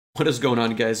What is going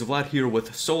on, guys? Vlad here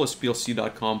with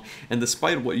solusplc.com, and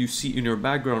despite what you see in your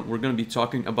background, we're going to be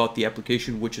talking about the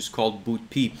application which is called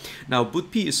BOOTP. Now,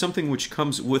 BOOTP is something which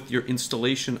comes with your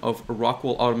installation of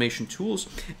Rockwell automation tools,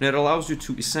 and it allows you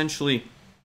to essentially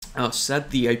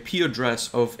set the IP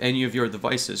address of any of your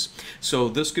devices. So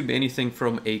this could be anything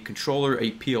from a controller,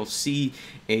 a PLC,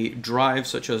 a drive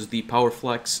such as the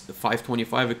PowerFlex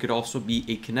 525. It could also be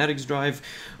a Kinetics drive,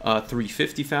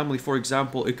 350 family, for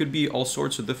example. It could be all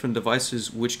sorts of different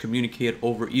devices which communicate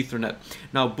over Ethernet.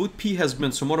 Now, BOOTP has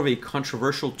been somewhat of a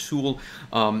controversial tool,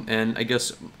 and I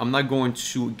guess I'm not going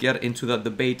to get into that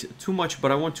debate too much,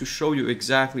 but I want to show you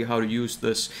exactly how to use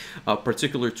this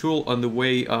particular tool on the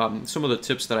way, some of the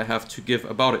tips that I have to give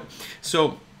about it.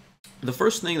 So the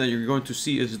first thing that you're going to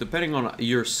see is, depending on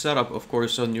your setup, of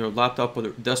course, on your laptop or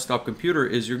desktop computer,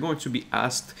 is you're going to be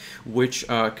asked which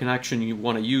connection you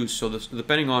want to use. So this,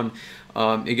 depending on,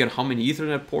 again, how many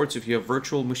Ethernet ports, if you have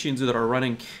virtual machines that are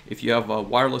running, if you have a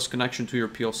wireless connection to your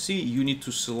PLC, you need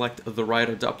to select the right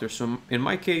adapter. So in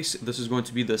my case, this is going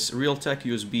to be this Realtek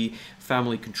USB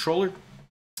family controller.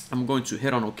 I'm going to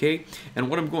hit on OK, and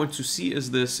what I'm going to see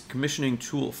is this commissioning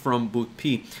tool from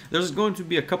BOOTP. There's going to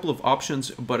be a couple of options,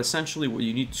 but essentially what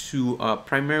you need to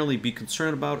primarily be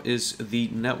concerned about is the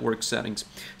network settings.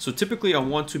 So typically I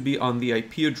want to be on the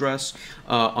IP address,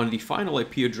 on the final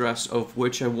IP address of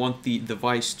which I want the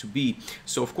device to be.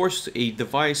 So of course a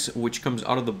device which comes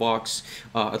out of the box,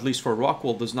 at least for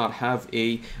Rockwell, does not have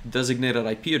a designated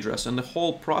IP address, and the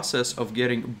whole process of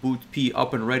getting BOOTP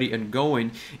up and ready and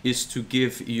going is to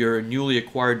give your newly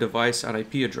acquired device an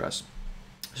IP address.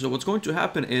 So what's going to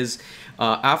happen is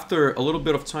after a little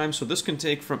bit of time, so this can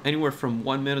take from anywhere from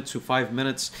 1 minute to 5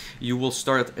 minutes, you will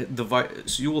start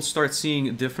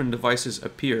seeing different devices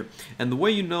appear. And the way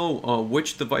you know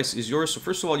which device is yours, so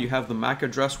first of all, you have the MAC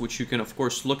address, which you can of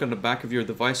course look on the back of your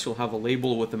device. You'll have a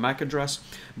label with the MAC address,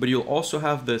 but you'll also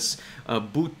have this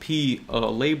BOOTP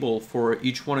label for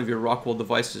each one of your Rockwell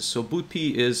devices. So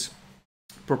BOOTP is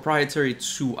proprietary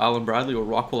to Allen Bradley or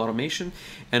Rockwell Automation,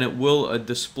 and it will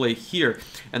display here,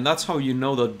 and that's how you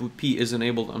know that BOOTP is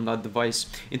enabled on that device.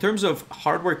 In terms of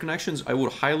hardware connections, I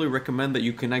would highly recommend that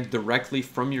you connect directly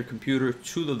from your computer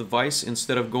to the device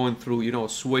instead of going through, you know, a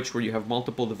switch where you have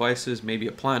multiple devices, maybe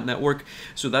a plant network.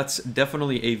 So that's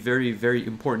definitely a very, very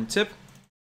important tip.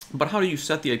 But how do you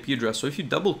set the IP address? So if you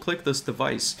double click this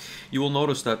device, you will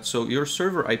notice that, so your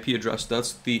server IP address,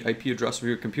 that's the IP address of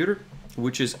your computer,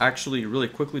 which is actually, really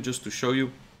quickly, just to show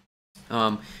you,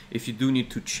 if you do need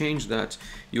to change that,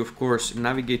 you of course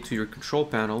navigate to your control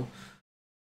panel,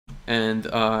 and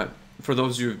for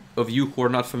those of you who are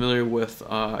not familiar with,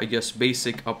 I guess,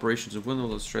 basic operations of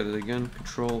Windows, let's try that again.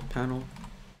 Control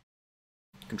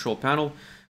panel,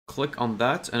 click on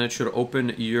that, and it should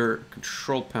open your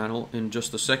control panel in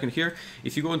just a second here.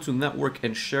 If you go into Network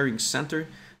and Sharing Center,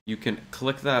 you can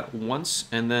click that once,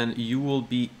 and then you will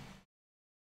be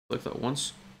click that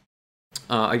once.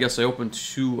 I guess I opened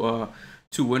two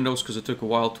windows because it took a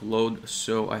while to load,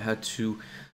 so I had to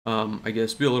I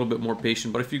guess be a little bit more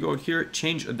patient. But if you go here,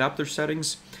 change adapter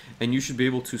settings, and you should be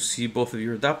able to see both of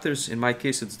your adapters. In my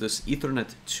case, it's this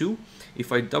Ethernet 2.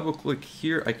 If I double click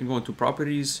here, I can go into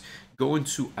properties, go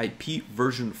into IP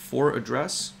version 4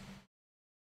 address.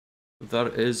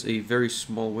 That is a very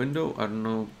small window. I don't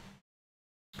know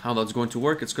how that's going to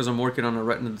work. It's because I'm working on a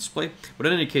Retina display, but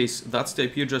in any case, that's the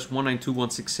IP address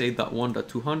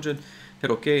 192.168.1.200.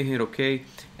 hit OK,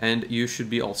 and you should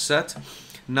be all set.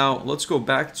 Now let's go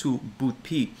back to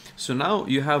BOOTP. So now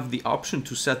you have the option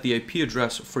to set the IP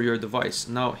address for your device.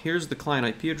 Now here's the client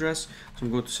IP address, so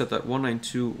I'm going to set that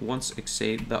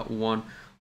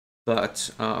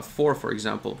 192.168.1.4, for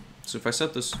example. So if I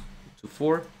set this to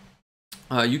 4,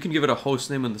 you can give it a host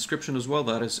name and description as well.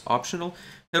 That is optional.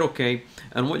 Hit OK,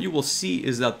 and what you will see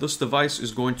is that this device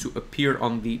is going to appear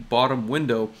on the bottom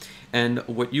window, and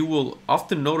what you will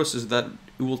often notice is that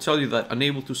it will tell you that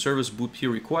unable to service BOOTP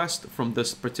request from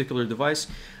this particular device.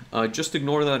 Just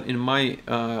ignore that. In my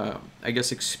I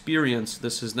guess experience,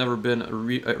 this has never been a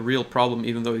real problem,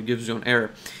 even though it gives you an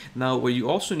error. Now what you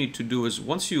also need to do is,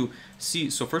 once you see,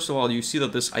 so first of all, you see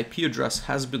that this IP address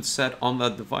has been set on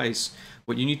that device.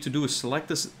 What you need to do is select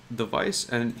this device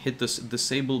and hit this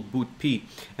disable BOOTP,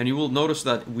 and you will notice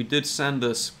that we did send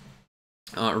this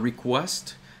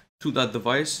request to that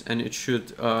device, and it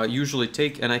should usually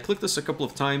take, and I clicked this a couple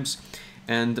of times,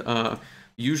 and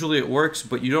usually it works,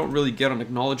 but you don't really get an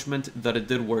acknowledgement that it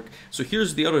did work. So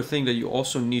here's the other thing that you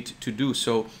also need to do.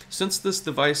 So since this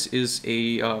device is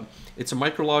it's a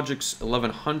Micrologix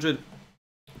 1100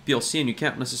 PLC, and you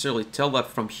can't necessarily tell that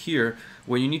from here,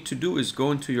 what you need to do is go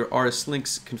into your RS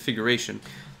Links configuration.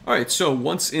 Alright, so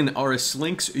once in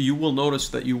rslinks, you will notice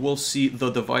that you will see the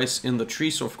device in the tree.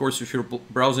 So of course, if you're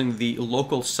browsing the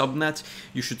local subnet,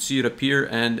 you should see it appear,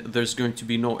 and there's going to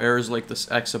be no errors like this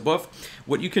X above.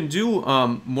 What you can do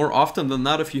more often than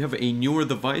not, if you have a newer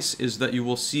device, is that you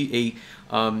will see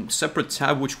a separate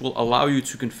tab which will allow you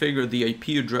to configure the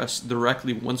IP address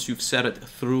directly once you've set it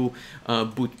through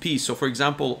BOOTP. So for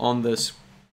example, on this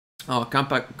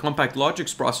compact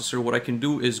Logix processor, what I can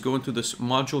do is go into this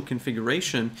module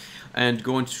configuration and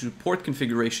go into port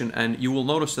configuration, and you will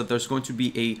notice that there's going to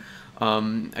be a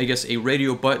I guess a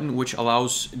radio button which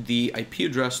allows the IP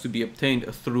address to be obtained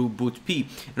through BOOTP.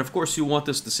 And of course, you want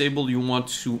this disabled. You want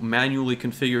to manually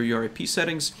configure your IP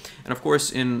settings. And of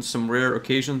course, in some rare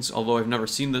occasions, although I've never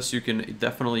seen this, you can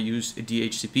definitely use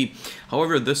DHCP.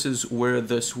 However, this is where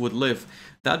this would live.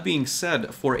 That being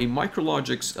said, for a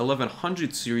MicroLogix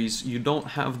 1100 series, you don't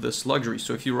have this luxury.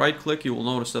 So if you right click, you will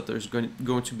notice that there's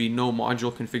going to be no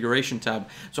module configuration tab.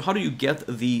 So how do you get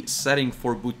the setting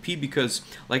for BOOTP? Because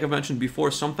like I mentioned before,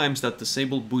 sometimes that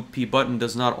disabled BOOTP button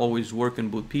does not always work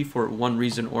in BOOTP for one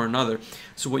reason or another.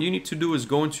 So what you need to do is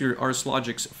go into your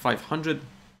RSLogix 500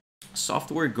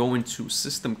 software, go into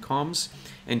System Comms,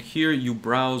 and here you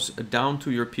browse down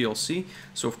to your PLC.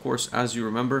 So of course, as you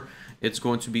remember, it's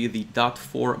going to be the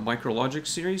 .4 MicroLogix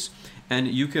series, and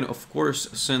you can, of course,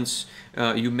 since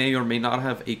you may or may not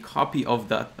have a copy of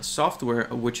that software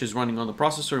which is running on the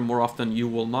processor, more often you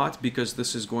will not, because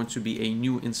this is going to be a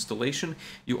new installation.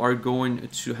 You are going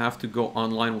to have to go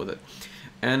online with it.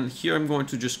 And here I'm going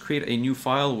to just create a new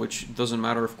file, which doesn't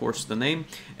matter, of course, the name.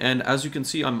 And as you can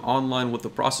see, I'm online with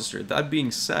the processor. That being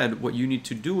said, what you need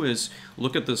to do is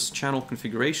look at this channel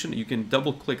configuration. You can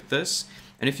double click this.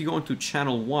 And if you go into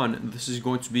channel 1, this is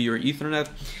going to be your Ethernet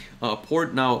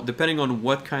port. Now, depending on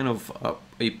what kind of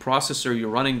a processor you're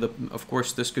running, of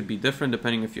course, this could be different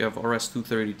depending if you have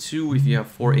RS-232, if you have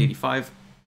 485,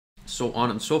 so on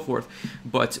and so forth.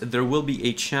 But there will be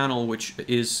a channel which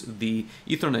is the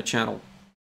Ethernet channel.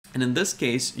 And in this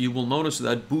case, you will notice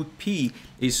that BOOTP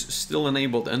is still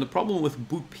enabled. And the problem with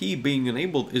BOOTP being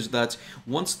enabled is that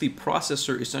once the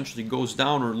processor essentially goes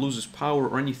down or loses power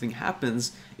or anything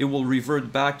happens, it will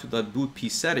revert back to that BOOTP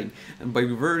setting. And by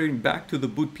reverting back to the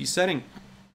BOOTP setting,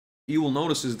 you will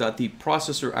notice is that the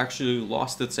processor actually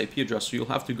lost its IP address. So you'll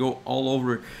have to go all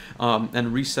over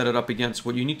and reset it up again. So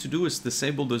what you need to do is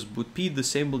disable this BOOTP,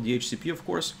 disable DHCP, of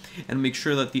course, and make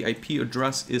sure that the IP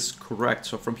address is correct.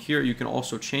 So from here, you can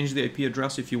also change the IP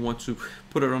address if you want to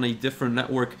put it on a different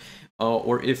network,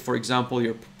 or if, for example,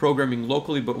 you're programming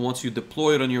locally, but once you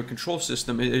deploy it on your control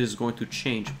system, it is going to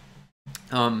change.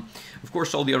 Of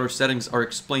course, all the other settings are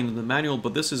explained in the manual,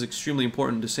 but this is extremely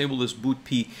important. Disable this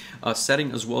BOOTP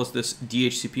setting as well as this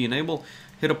DHCP enable.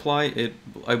 Hit apply.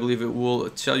 I believe it will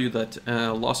tell you that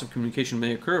loss of communication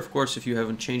may occur. Of course, if you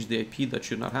haven't changed the IP, that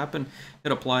should not happen.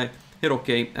 Hit apply. Hit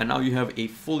OK, and now you have a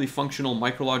fully functional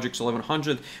MicroLogix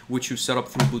 1100, which you set up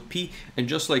through BOOTP. And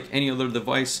just like any other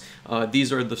device,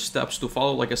 these are the steps to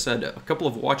follow. Like I said, a couple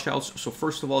of watch outs. So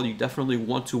first of all, you definitely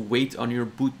want to wait on your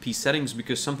BOOTP settings,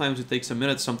 because sometimes it takes a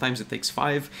minute, sometimes it takes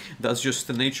 5. That's just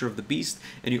the nature of the beast.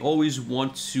 And you always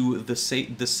want to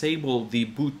disable the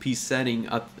BOOTP setting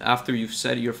after you've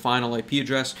set your final IP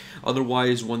address.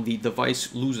 Otherwise, when the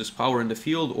device loses power in the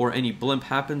field or any blimp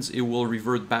happens, it will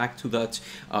revert back to that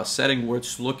setting where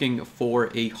it's looking for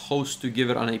a host to give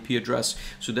it an IP address.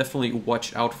 So definitely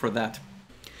watch out for that.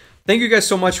 Thank you guys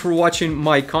so much for watching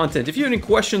my content. If you have any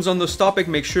questions on this topic,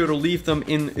 make sure to leave them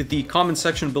in the comment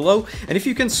section below. And if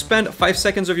you can spend 5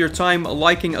 seconds of your time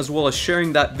liking as well as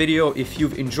sharing that video if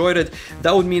you've enjoyed it,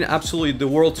 that would mean absolutely the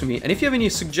world to me. And if you have any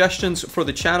suggestions for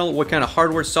the channel, what kind of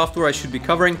hardware, software I should be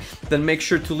covering, then make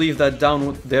sure to leave that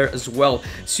down there as well.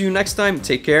 See you next time.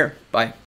 Take care. Bye.